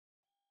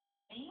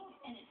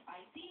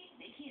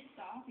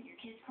stop and your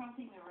kid's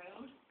crossing the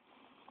road,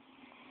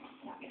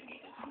 not going to be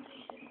an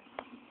accommodation.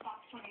 Fox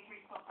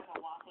 23 spoke with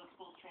Owasso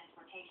School's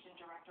transportation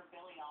director,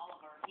 Billy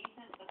Oliver. He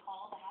says the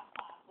call to have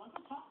class was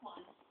a tough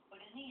one, but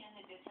in the end,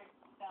 the district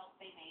felt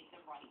they made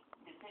the right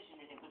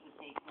decision and it was a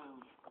safe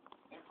move.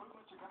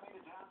 Improvements are coming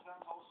to downtown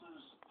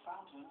Tulsa's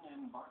fountain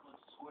in Bartlett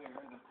Square.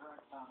 The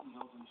current fountain,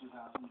 built in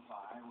 2005,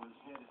 was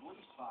hit at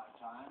least 5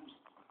 times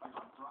by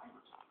drunk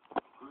drivers.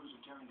 Crews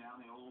are tearing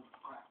down the old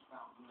cracked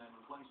fountain and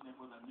replacing it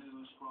with a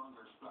new,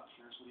 stronger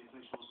structure. City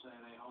officials say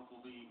they hope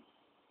will be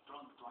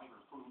drunk driver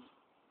proof.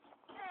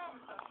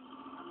 I'm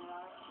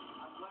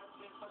glad to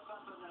see it put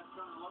something that's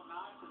going to look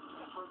nice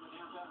and improve the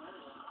downtown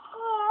area.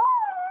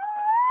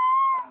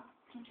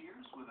 2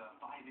 tiers with a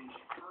 5-inch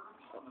curve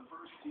on the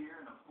first tier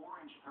and a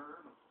 4-inch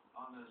curve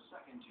on the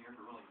second tier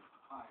for really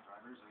high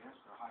drivers. I guess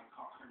for high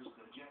cars.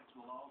 The jets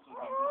will also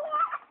be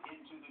put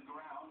into the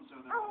ground so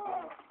they're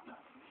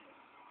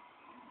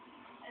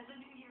As the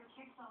new year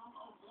kicks off,